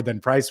their board than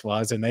Price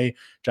was, and they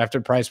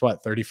drafted Price,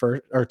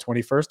 31st or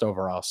 21st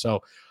overall. So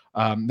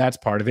that's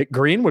part of it.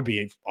 Green would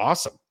be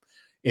awesome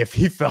if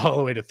he fell all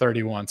the way to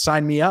 31.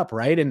 Sign me up,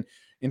 right? And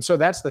so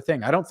that's the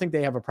thing. I don't think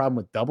they have a problem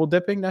with double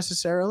dipping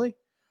necessarily.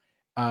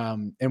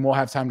 And we'll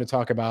have time to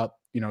talk about,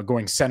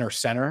 going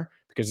center,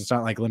 because it's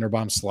not like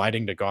Linderbaum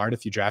sliding to guard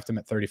if you draft him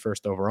at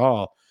 31st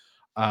overall.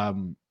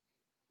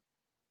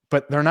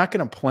 But they're not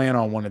going to plan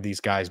on one of these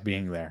guys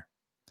being there,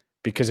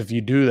 because if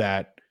you do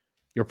that,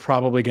 you're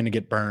probably going to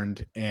get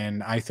burned.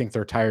 And I think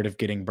they're tired of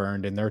getting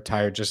burned, and they're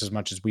tired just as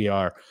much as we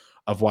are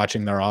of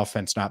watching their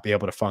offense not be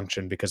able to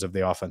function because of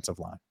the offensive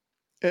line.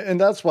 And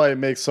that's why it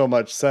makes so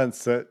much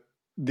sense that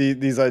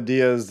these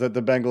ideas that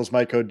the Bengals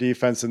might go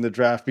defense in the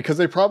draft, because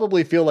they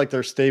probably feel like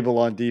they're stable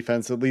on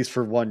defense, at least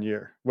for 1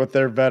 year, with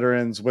their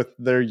veterans, with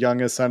their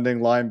young ascending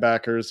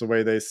linebackers, the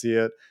way they see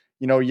it.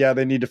 Yeah,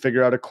 they need to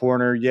figure out a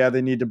corner. Yeah,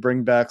 they need to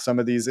bring back some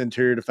of these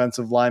interior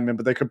defensive linemen,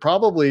 but they're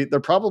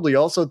probably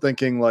also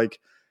thinking like,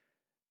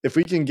 if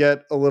we can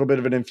get a little bit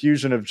of an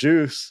infusion of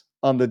juice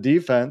on the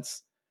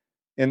defense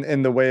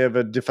in the way of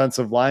a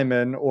defensive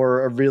lineman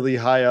or a really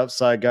high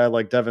upside guy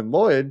like Devin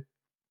Lloyd,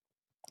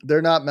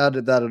 they're not mad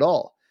at that at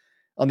all.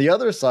 On the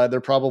other side,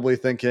 they're probably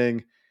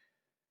thinking,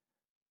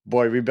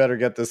 boy, we better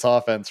get this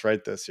offense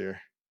right this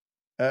year.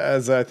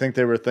 As I think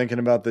they were thinking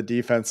about the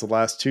defense the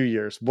last 2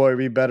 years. Boy,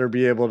 we better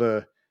be able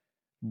to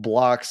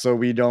block so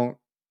we don't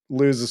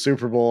lose the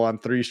Super Bowl on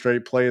 3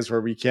 straight plays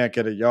where we can't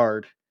get a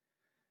yard.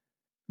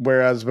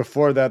 Whereas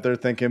before that, they're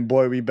thinking,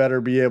 boy, we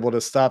better be able to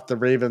stop the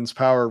Ravens'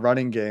 power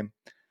running game.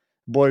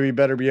 Boy, we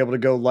better be able to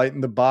go light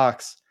in the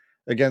box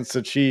against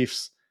the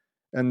Chiefs.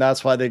 And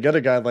that's why they get a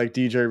guy like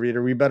DJ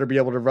Reader. We better be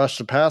able to rush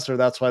the passer.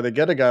 That's why they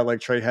get a guy like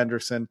Trey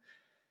Hendrickson.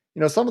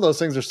 Some of those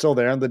things are still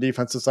there on the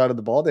defensive side of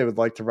the ball. They would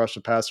like to rush the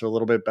passer a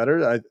little bit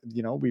better.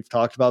 We've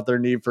talked about their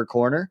need for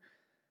corner,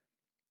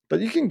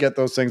 but you can get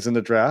those things in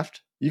the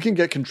draft. You can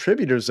get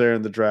contributors there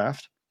in the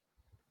draft.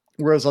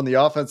 Whereas on the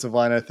offensive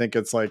line, I think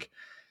it's like,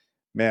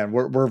 man,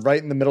 we're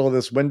right in the middle of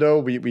this window.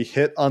 We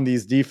hit on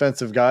these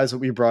defensive guys that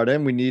we brought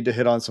in. We need to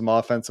hit on some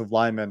offensive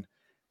linemen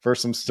for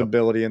some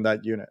stability in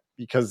that unit,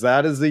 because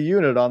that is the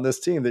unit on this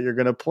team that you're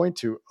going to point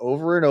to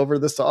over and over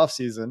this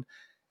offseason.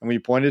 And we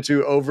pointed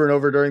to over and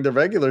over during the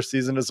regular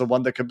season as the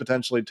one that could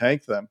potentially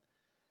tank them.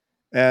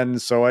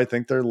 And so I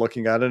think they're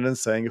looking at it and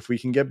saying, if we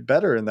can get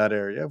better in that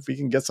area, if we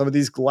can get some of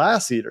these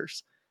glass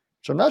eaters,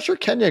 which I'm not sure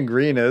Kenyon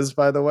Green is,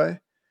 by the way.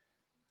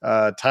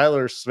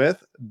 Tyler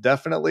Smith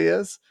definitely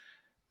is.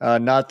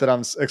 Not that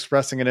I'm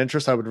expressing an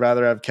interest. I would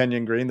rather have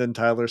Kenyon Green than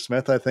Tyler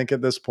Smith, I think,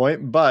 at this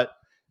point. But,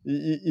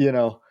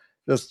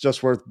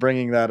 just worth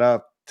bringing that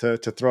up to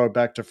throw it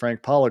back to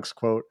Frank Pollock's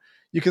quote.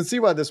 You can see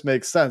why this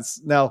makes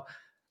sense. Now,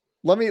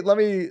 let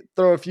me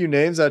throw a few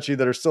names at you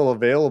that are still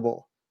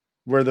available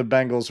where the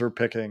Bengals were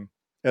picking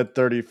at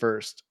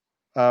 31st.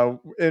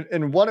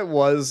 In one, it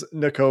was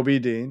Nakobe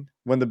Dean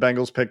when the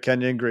Bengals picked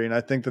Kenyon Green.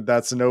 I think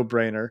that's a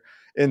no-brainer.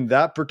 In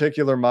that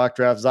particular mock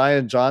draft,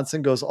 Zion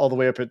Johnson goes all the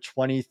way up at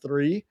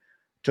 23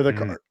 to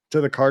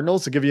the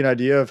Cardinals, to give you an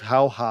idea of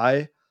how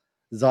high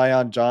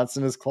Zion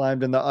Johnson has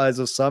climbed in the eyes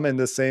of some. In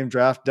the same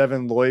draft,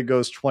 Devin Lloyd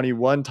goes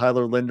 21.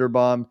 Tyler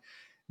Linderbaum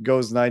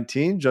goes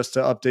 19, just to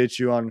update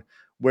you on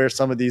where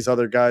some of these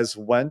other guys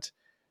went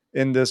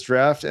in this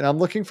draft. And I'm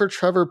looking for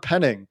Trevor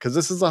Penning, because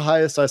this is the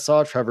highest I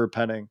saw Trevor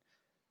Penning.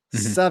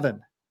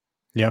 7.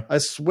 Yeah. I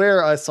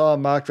swear I saw a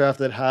mock draft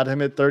that had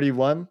him at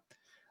 31.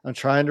 I'm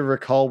trying to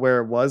recall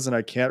where it was, and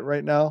I can't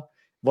right now. It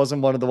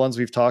wasn't one of the ones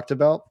we've talked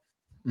about.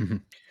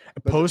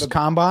 Post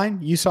combine,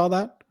 you saw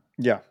that?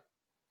 Yeah.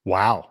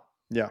 Wow.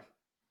 Yeah.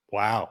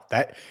 Wow.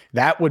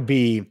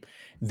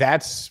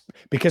 That's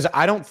because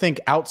I don't think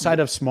outside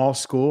of small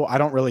school, I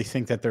don't really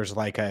think that there's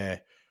like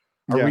a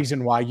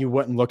reason why you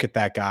wouldn't look at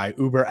that guy.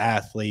 Uber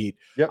athlete,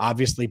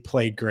 obviously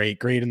played great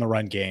in the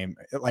run game.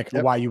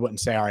 Why you wouldn't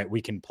say, all right,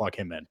 we can plug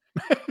him in,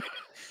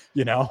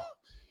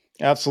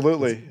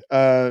 Absolutely.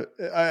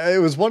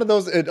 It was one of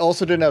those. It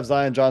also didn't have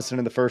Zion Johnson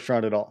in the first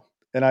round at all.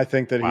 And I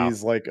think that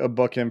he's like a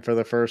book him for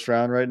the first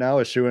round right now,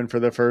 a shoe in for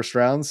the first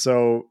round.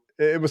 So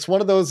it was one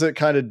of those that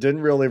kind of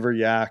didn't really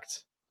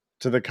react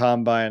to the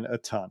combine a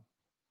ton.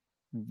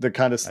 They're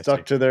kind of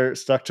stuck to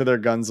their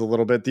guns a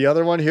little bit. The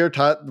other one here,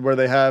 where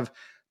they have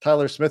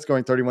Tyler Smith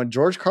going 31,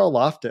 George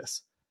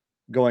Karlaftis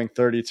going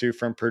 32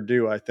 from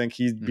Purdue. I think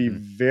he'd be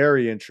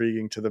very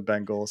intriguing to the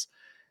Bengals.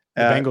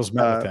 The Bengals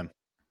met with him.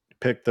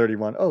 Pick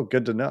 31. Oh,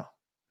 good to know.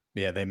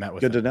 Yeah, they met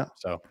with him. Good to know.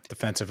 So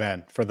defensive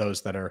end for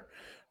those that are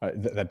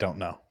that don't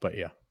know, but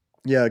yeah.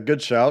 Yeah,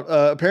 good shout.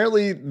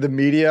 Apparently, the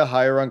media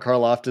higher on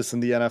Karlaftis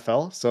in the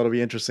NFL, so it'll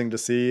be interesting to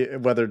see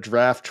whether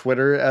draft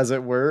Twitter, as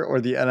it were,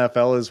 or the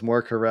NFL is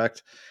more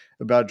correct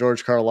about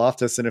George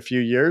Karlaftis in a few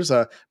years.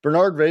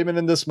 Bernard Raymond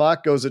in this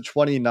mock goes at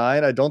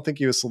 29. I don't think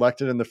he was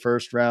selected in the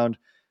first round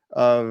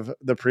of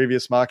the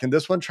previous mock. In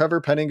this one, Trevor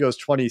Penning goes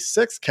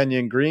 26.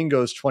 Kenyon Green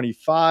goes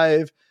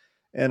 25.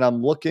 And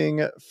I'm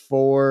looking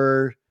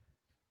for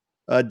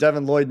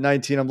Devin Lloyd,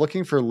 19. I'm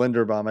looking for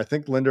Linderbaum. I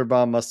think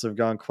Linderbaum must have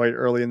gone quite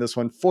early in this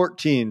one.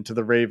 14 to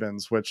the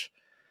Ravens, which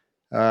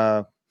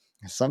is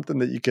something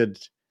that you could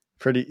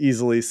pretty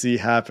easily see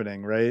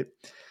happening, right?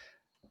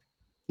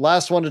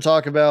 Last one to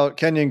talk about,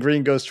 Kenyon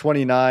Green goes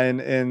 29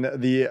 in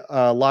the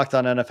Locked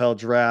On NFL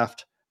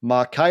draft.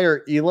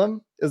 Kyer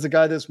Elam is a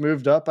guy that's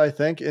moved up, I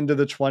think, into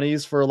the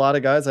 20s for a lot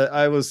of guys.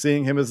 I was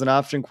seeing him as an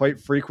option quite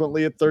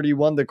frequently at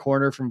 31, the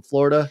corner from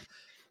Florida.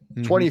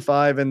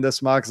 25 in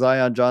this mock,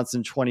 Zion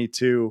Johnson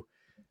 22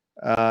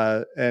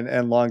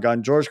 and long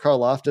gone. George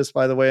Karlaftis,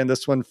 by the way, in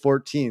this one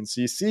 14.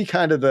 So you see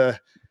kind of the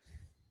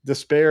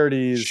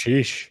disparities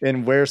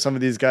in where some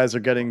of these guys are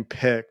getting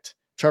picked.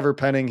 Trevor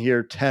Penning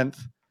here 10th,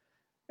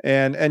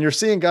 and you're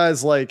seeing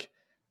guys like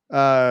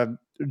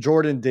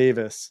Jordan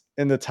Davis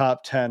in the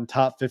top 10,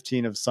 top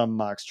 15 of some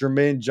mocks.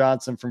 Jermaine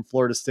Johnson from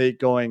Florida State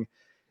going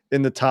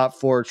in the top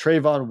 4.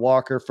 Trayvon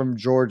Walker from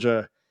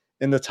Georgia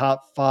in the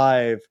top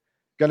 5.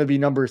 Going to be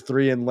number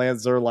 3 in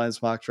Lance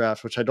Zierlein's mock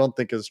draft, which I don't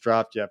think is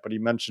dropped yet, but he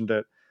mentioned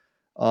it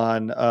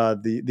on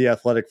the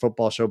Athletic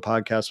Football Show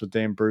podcast with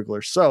Dane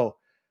Brugler. So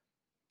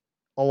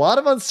a lot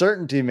of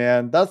uncertainty,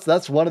 man.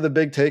 That's one of the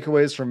big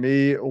takeaways for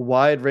me. A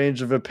wide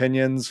range of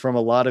opinions from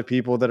a lot of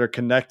people that are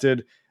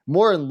connected,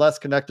 more and less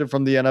connected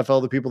from the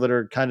NFL, the people that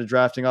are kind of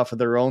drafting off of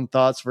their own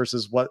thoughts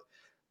versus what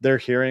they're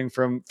hearing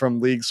from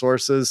league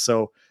sources.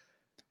 So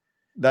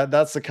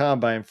that's the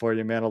combine for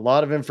you, man. A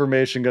lot of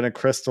information going to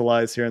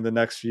crystallize here in the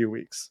next few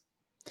weeks.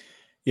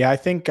 Yeah, I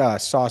think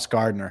Sauce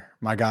Gardner,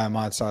 my guy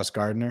Ahmad Sauce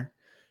Gardner,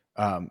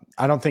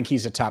 I don't think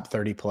he's a top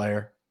 30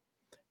 player.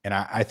 And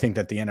I think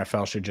that the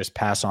NFL should just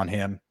pass on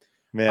him.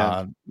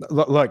 Man,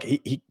 look,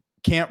 he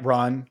can't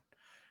run.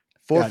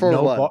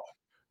 4-4-1.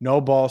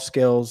 No ball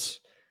skills.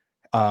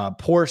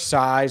 Poor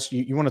size.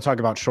 You want to talk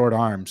about short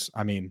arms.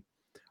 I mean,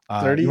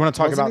 30, you want to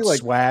talk about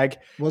swag.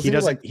 He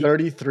doesn't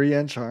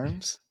 33-inch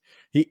arms.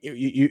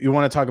 You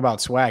want to talk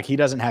about swag. He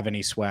doesn't have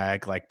any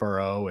swag like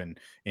Burrow and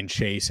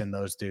Chase and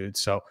those dudes.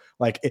 So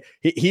like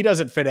he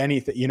doesn't fit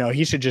anything,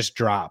 he should just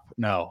drop.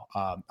 No,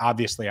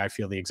 obviously I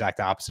feel the exact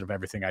opposite of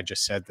everything I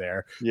just said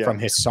there, from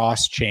his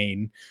sauce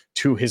chain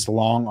to his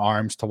long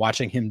arms to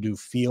watching him do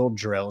field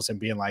drills and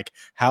being like,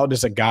 how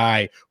does a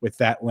guy with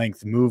that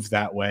length move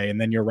that way? And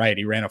then you're right.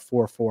 He ran a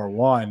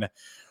 4.41.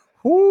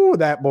 Whoo,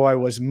 that boy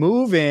was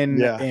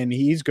moving and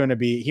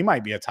he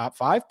might be a top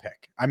 5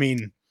 pick. I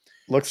mean,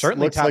 looks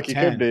like 10. He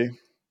could be.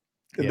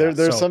 Yeah,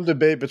 there's some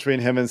debate between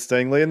him and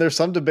Stingley, and there's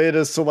some debate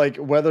as to like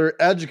whether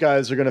edge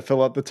guys are going to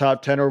fill up the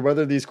top 10 or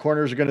whether these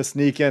corners are going to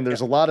sneak in.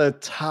 There's a lot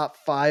of top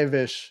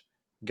 5-ish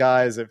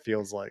guys, it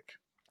feels like.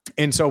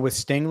 And so with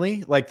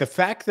Stingley, like the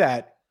fact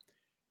that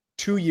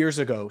 2 years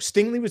ago,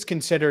 Stingley was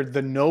considered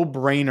the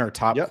no-brainer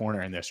top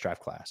corner in this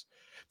draft class.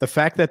 The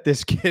fact that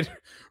this kid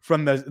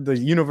from the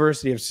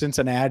University of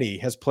Cincinnati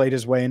has played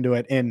his way into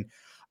it. And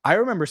I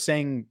remember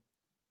saying,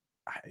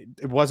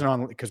 it wasn't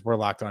on because we're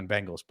Locked On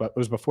Bengals, but it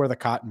was before the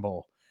Cotton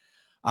Bowl.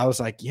 I was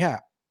like, yeah,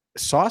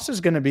 Sauce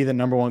is going to be the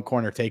number 1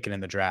 corner taken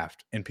in the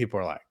draft. And people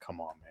are like, come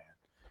on, man.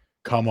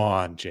 Come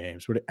on,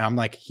 James. I'm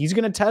like, he's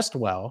going to test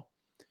well,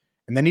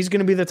 and then he's going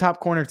to be the top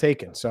corner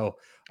taken. So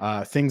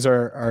things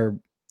are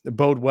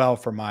bode well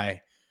for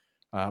my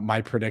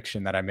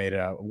prediction that I made.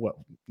 It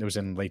was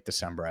in late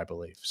December, I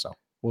believe. So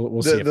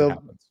we'll see if it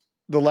happens.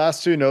 The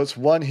last 2 notes.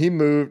 One, he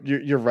moved.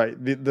 You're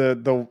right.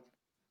 The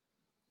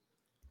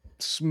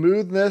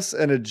smoothness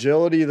and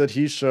agility that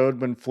he showed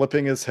when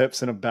flipping his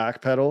hips in a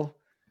back pedal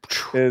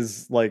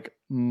is like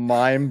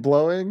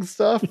mind-blowing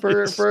stuff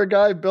for a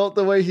guy built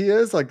the way he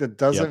is. Like, that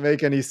doesn't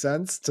make any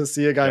sense to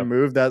see a guy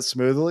move that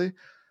smoothly.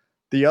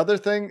 The other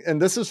thing,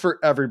 and this is for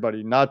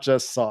everybody, not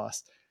just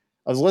Sauce.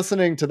 I was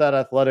listening to that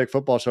Athletic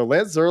Football Show.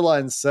 Lance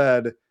Zierlein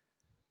said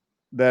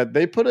that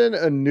they put in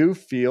a new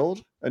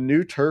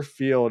turf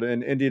field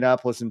in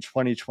Indianapolis in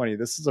 2020.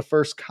 This is the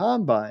first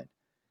combine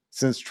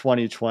since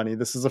 2020.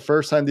 This is the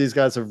first time these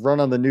guys have run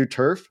on the new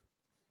turf.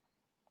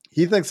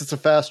 He thinks it's a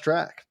fast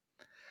track.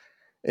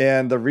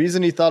 And the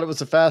reason he thought it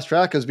was a fast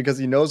track is because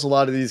he knows a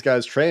lot of these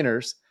guys'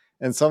 trainers,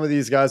 and some of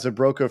these guys have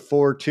broke a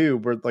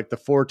 4.2, where like the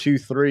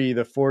 4.23,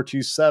 the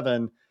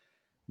 4.27,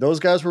 those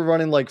guys were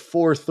running like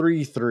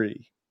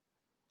 4.33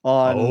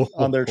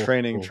 on their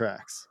training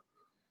tracks.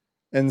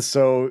 And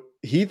so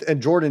Heath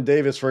and Jordan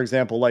Davis, for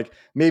example, like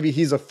maybe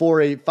he's a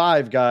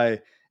 4.85 guy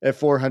at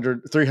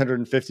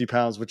 350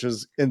 pounds, which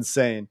is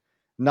insane.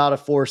 Not a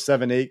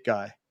 4.78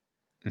 guy.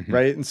 Mm-hmm.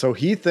 Right. And so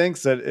he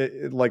thinks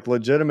that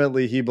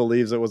legitimately he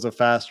believes it was a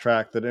fast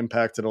track that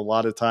impacted a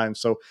lot of times.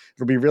 So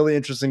it'll be really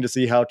interesting to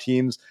see how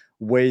teams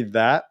weigh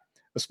that,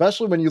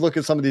 especially when you look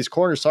at some of these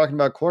corners. Talking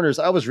about corners,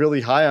 I was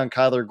really high on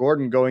Kyler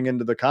Gordon going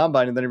into the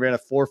combine, and then he ran a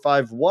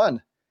 4.51.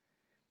 And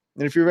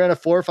if he ran a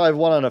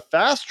 4.51 on a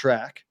fast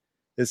track,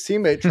 his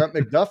teammate Trent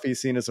McDuffie,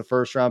 seen as a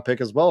first round pick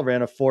as well,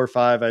 ran a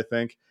 4.5, I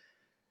think.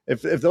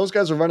 If those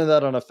guys are running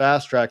that on a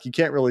fast track, you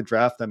can't really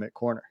draft them at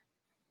corner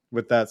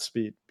with that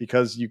speed,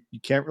 because you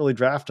can't really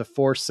draft a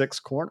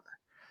 4.6 corner.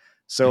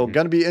 So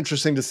going to be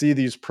interesting to see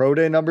these pro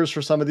day numbers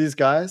for some of these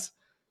guys,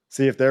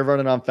 see if they're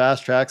running on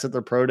fast tracks at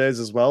their pro days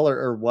as well,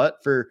 or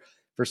what for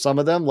some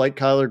of them, like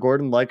Kyler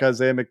Gordon, like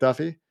Isaiah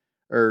McDuffie,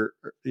 or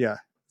yeah,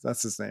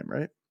 that's his name,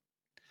 right?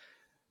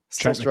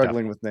 Still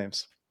struggling with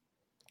names.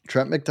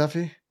 Trent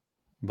McDuffie?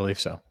 I believe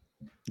so.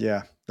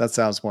 Yeah, that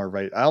sounds more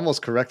right. I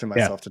almost corrected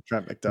myself to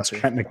Trent McDuffie. It's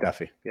Trent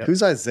McDuffie. Yep.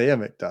 Who's Isaiah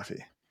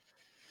McDuffie?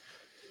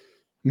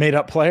 Made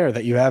up player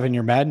that you have in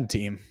your Madden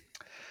team.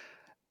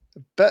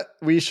 Bet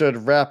we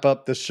should wrap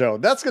up the show.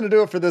 That's going to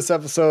do it for this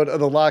episode of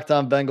the Locked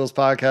On Bengals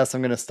podcast.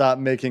 I'm going to stop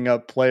making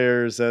up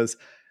players as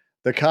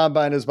the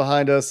combine is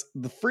behind us.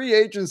 The free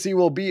agency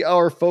will be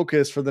our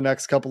focus for the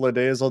next couple of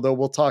days, although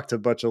we'll talk to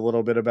Butch a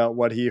little bit about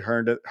what he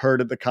heard at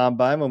the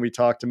combine when we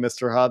talk to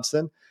Mr.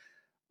 Hobson.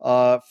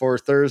 For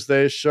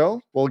Thursday's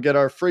show, we'll get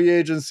our free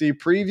agency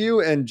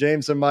preview and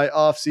James and my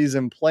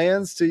off-season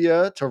plans to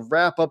you to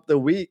wrap up the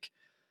week.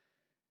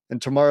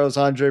 And tomorrow's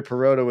Andre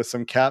Perota with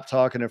some cap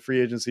talk and a free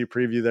agency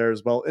preview there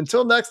as well.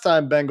 Until next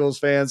time, Bengals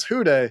fans,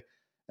 hoo day,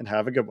 and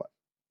have a good one.